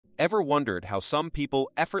Ever wondered how some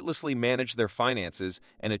people effortlessly manage their finances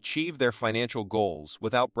and achieve their financial goals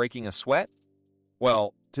without breaking a sweat?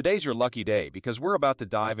 Well, today's your lucky day because we're about to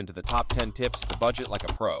dive into the top 10 tips to budget like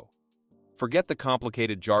a pro. Forget the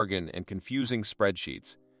complicated jargon and confusing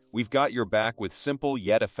spreadsheets. We've got your back with simple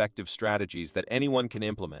yet effective strategies that anyone can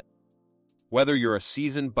implement. Whether you're a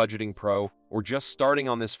seasoned budgeting pro or just starting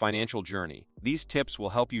on this financial journey, these tips will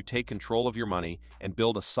help you take control of your money and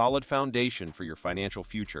build a solid foundation for your financial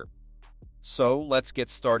future. So, let's get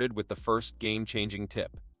started with the first game-changing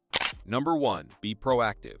tip. Number 1. Be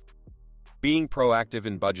proactive. Being proactive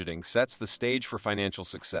in budgeting sets the stage for financial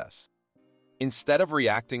success. Instead of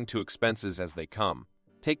reacting to expenses as they come,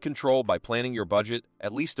 take control by planning your budget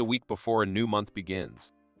at least a week before a new month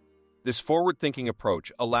begins. This forward-thinking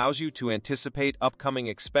approach allows you to anticipate upcoming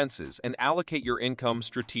expenses and allocate your income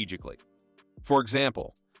strategically. For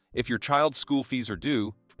example, if your child's school fees are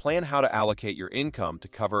due, plan how to allocate your income to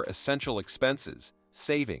cover essential expenses,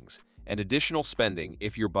 savings, and additional spending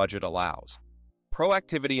if your budget allows.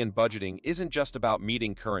 Proactivity in budgeting isn't just about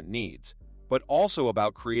meeting current needs, but also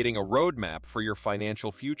about creating a roadmap for your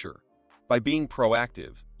financial future. By being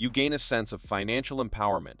proactive, you gain a sense of financial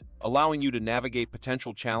empowerment, allowing you to navigate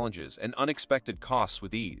potential challenges and unexpected costs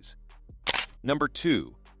with ease. Number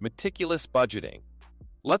 2. Meticulous budgeting.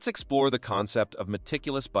 Let's explore the concept of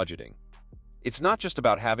meticulous budgeting. It's not just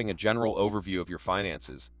about having a general overview of your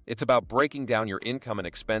finances, it's about breaking down your income and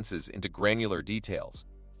expenses into granular details.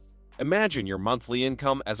 Imagine your monthly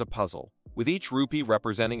income as a puzzle, with each rupee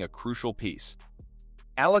representing a crucial piece.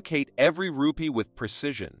 Allocate every rupee with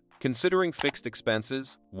precision, considering fixed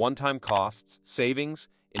expenses, one-time costs, savings,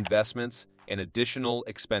 investments, and additional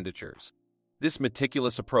expenditures. This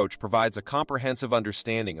meticulous approach provides a comprehensive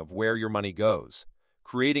understanding of where your money goes,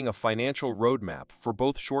 creating a financial roadmap for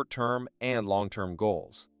both short-term and long-term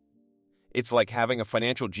goals. It's like having a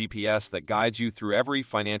financial GPS that guides you through every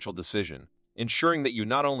financial decision, ensuring that you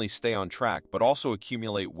not only stay on track but also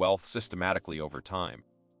accumulate wealth systematically over time.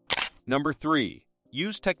 Number 3.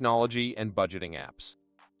 Use technology and budgeting apps.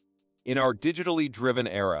 In our digitally driven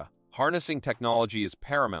era, harnessing technology is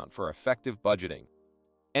paramount for effective budgeting.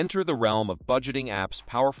 Enter the realm of budgeting apps,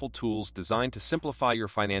 powerful tools designed to simplify your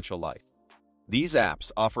financial life. These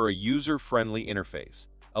apps offer a user-friendly interface,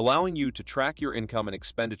 allowing you to track your income and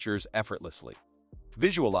expenditures effortlessly.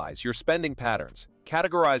 Visualize your spending patterns,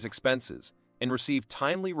 categorize expenses, and receive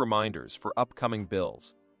timely reminders for upcoming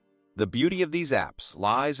bills. The beauty of these apps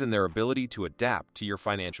lies in their ability to adapt to your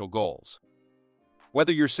financial goals.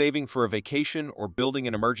 Whether you're saving for a vacation or building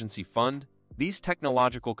an emergency fund, these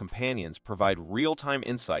technological companions provide real-time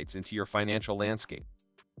insights into your financial landscape.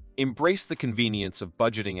 Embrace the convenience of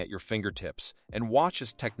budgeting at your fingertips and watch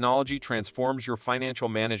as technology transforms your financial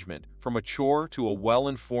management from a chore to a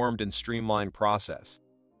well-informed and streamlined process.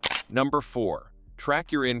 Number 4.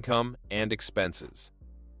 Track your income and expenses.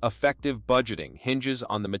 Effective budgeting hinges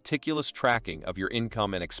on the meticulous tracking of your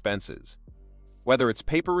income and expenses. Whether it's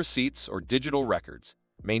paper receipts or digital records,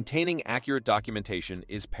 maintaining accurate documentation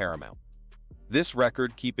is paramount. This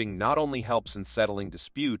record keeping not only helps in settling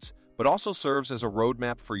disputes, but also serves as a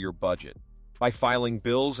roadmap for your budget. By filing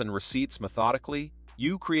bills and receipts methodically,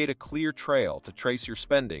 you create a clear trail to trace your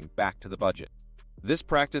spending back to the budget. This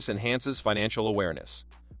practice enhances financial awareness,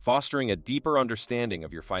 fostering a deeper understanding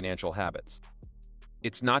of your financial habits.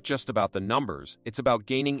 It's not just about the numbers, it's about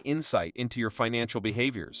gaining insight into your financial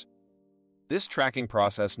behaviors. This tracking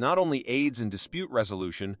process not only aids in dispute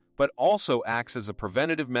resolution, but also acts as a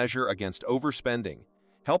preventative measure against overspending,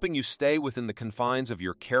 helping you stay within the confines of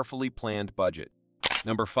your carefully planned budget.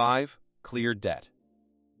 Number 5. Clear debt.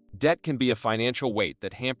 Debt can be a financial weight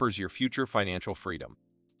that hampers your future financial freedom.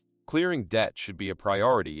 Clearing debt should be a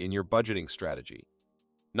priority in your budgeting strategy.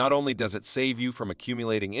 Not only does it save you from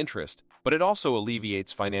accumulating interest, but it also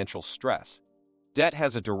alleviates financial stress. Debt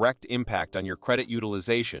has a direct impact on your credit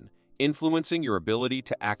utilization, influencing your ability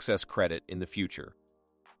to access credit in the future.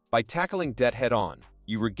 By tackling debt head-on,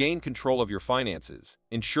 you regain control of your finances,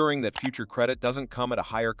 ensuring that future credit doesn't come at a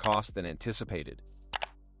higher cost than anticipated.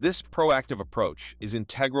 This proactive approach is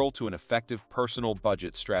integral to an effective personal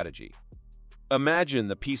budget strategy. Imagine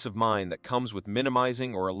the peace of mind that comes with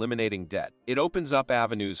minimizing or eliminating debt. It opens up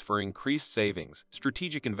avenues for increased savings,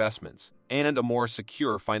 strategic investments, and a more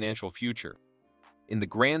secure financial future. In the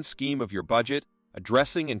grand scheme of your budget,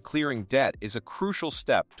 addressing and clearing debt is a crucial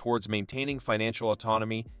step towards maintaining financial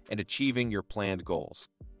autonomy and achieving your planned goals.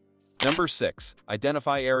 Number 6.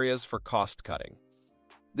 Identify areas for cost cutting.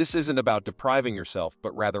 This isn't about depriving yourself,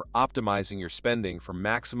 but rather optimizing your spending for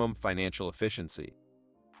maximum financial efficiency.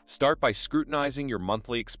 Start by scrutinizing your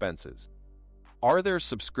monthly expenses. Are there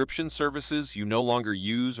subscription services you no longer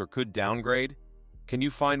use or could downgrade? Can you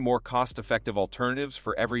find more cost-effective alternatives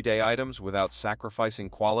for everyday items without sacrificing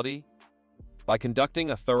quality? By conducting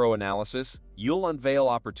a thorough analysis, you'll unveil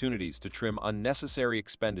opportunities to trim unnecessary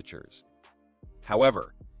expenditures.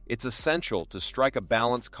 However, it's essential to strike a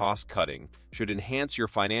balance. Cost-cutting should enhance your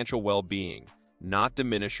financial well-being, not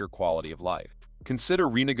diminish your quality of life. Consider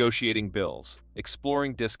renegotiating bills,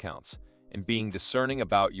 exploring discounts, and being discerning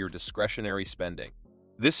about your discretionary spending.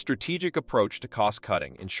 This strategic approach to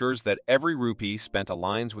cost-cutting ensures that every rupee spent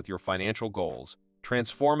aligns with your financial goals,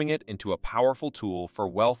 transforming it into a powerful tool for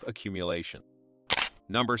wealth accumulation.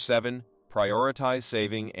 Number 7. Prioritize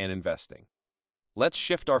saving and investing. Let's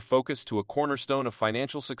shift our focus to a cornerstone of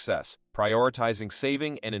financial success, prioritizing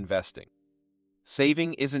saving and investing.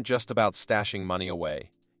 Saving isn't just about stashing money away.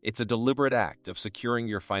 It's a deliberate act of securing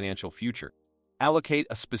your financial future. Allocate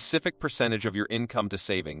a specific percentage of your income to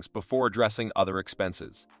savings before addressing other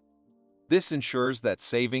expenses. This ensures that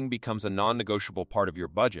saving becomes a non-negotiable part of your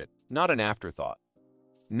budget, not an afterthought.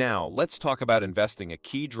 Now, let's talk about investing, a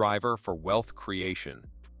key driver for wealth creation.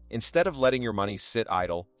 Instead of letting your money sit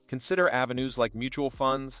idle, consider avenues like mutual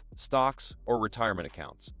funds, stocks, or retirement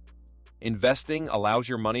accounts. Investing allows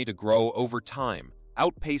your money to grow over time,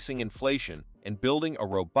 outpacing inflation and building a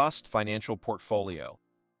robust financial portfolio.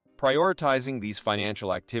 Prioritizing these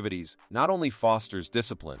financial activities not only fosters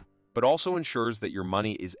discipline, but also ensures that your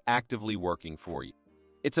money is actively working for you.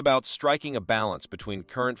 It's about striking a balance between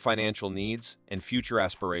current financial needs and future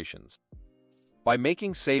aspirations. By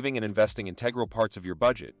making saving and investing integral parts of your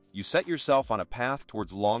budget, you set yourself on a path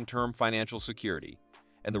towards long-term financial security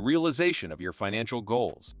and the realization of your financial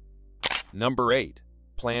goals. Number 8.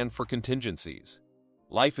 Plan for contingencies.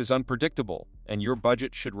 Life is unpredictable, and your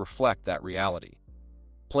budget should reflect that reality.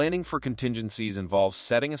 Planning for contingencies involves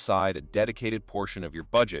setting aside a dedicated portion of your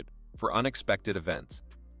budget for unexpected events.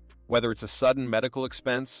 Whether it's a sudden medical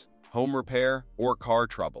expense, home repair, or car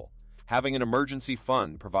trouble, having an emergency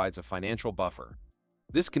fund provides a financial buffer.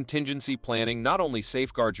 This contingency planning not only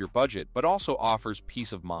safeguards your budget but also offers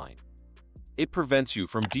peace of mind. It prevents you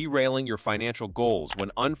from derailing your financial goals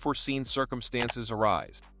when unforeseen circumstances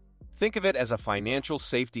arise. Think of it as a financial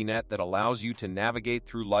safety net that allows you to navigate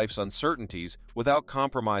through life's uncertainties without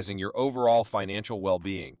compromising your overall financial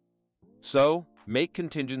well-being. So, make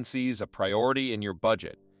contingencies a priority in your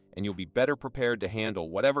budget, and you'll be better prepared to handle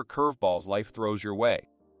whatever curveballs life throws your way.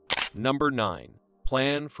 Number 9.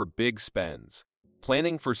 Plan for big spends.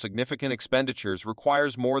 Planning for significant expenditures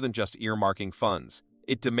requires more than just earmarking funds.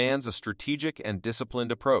 It demands a strategic and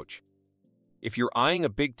disciplined approach. If you're eyeing a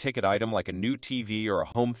big-ticket item like a new TV or a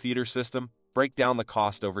home theater system, break down the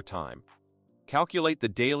cost over time. Calculate the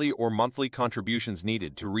daily or monthly contributions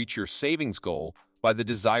needed to reach your savings goal by the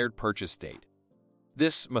desired purchase date.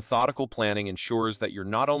 This methodical planning ensures that you're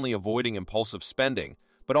not only avoiding impulsive spending,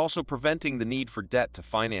 but also preventing the need for debt to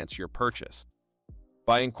finance your purchase.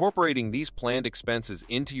 By incorporating these planned expenses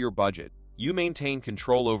into your budget, you maintain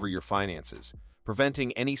control over your finances,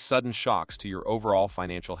 preventing any sudden shocks to your overall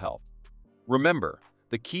financial health. Remember,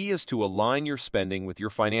 the key is to align your spending with your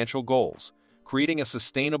financial goals, creating a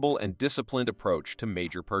sustainable and disciplined approach to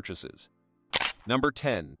major purchases. Number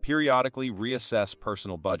 10. Periodically reassess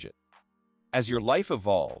personal budget. As your life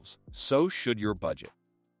evolves, so should your budget.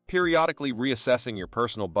 Periodically reassessing your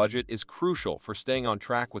personal budget is crucial for staying on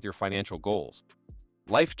track with your financial goals.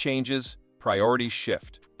 Life changes, priorities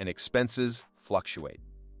shift, and expenses fluctuate.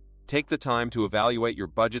 Take the time to evaluate your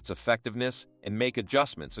budget's effectiveness and make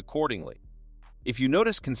adjustments accordingly. If you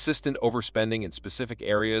notice consistent overspending in specific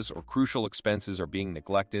areas or crucial expenses are being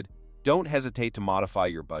neglected, don't hesitate to modify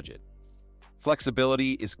your budget.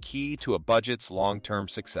 Flexibility is key to a budget's long-term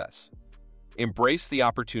success. Embrace the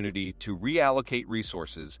opportunity to reallocate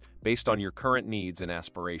resources based on your current needs and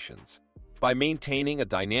aspirations. By maintaining a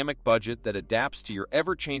dynamic budget that adapts to your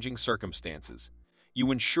ever-changing circumstances,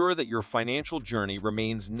 you ensure that your financial journey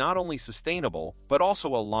remains not only sustainable, but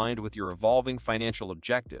also aligned with your evolving financial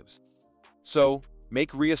objectives. So,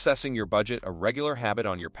 make reassessing your budget a regular habit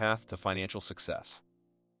on your path to financial success.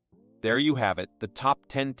 There you have it, the top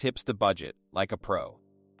 10 tips to budget like a pro.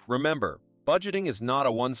 Remember, budgeting is not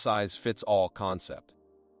a one-size-fits-all concept.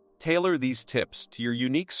 Tailor these tips to your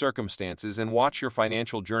unique circumstances and watch your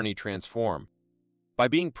financial journey transform. By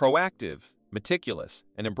being proactive, meticulous,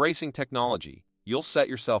 and embracing technology, you'll set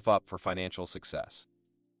yourself up for financial success.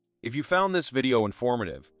 If you found this video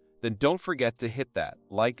informative, then don't forget to hit that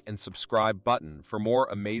like and subscribe button for more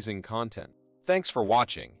amazing content. Thanks for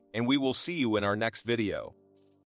watching, and we will see you in our next video.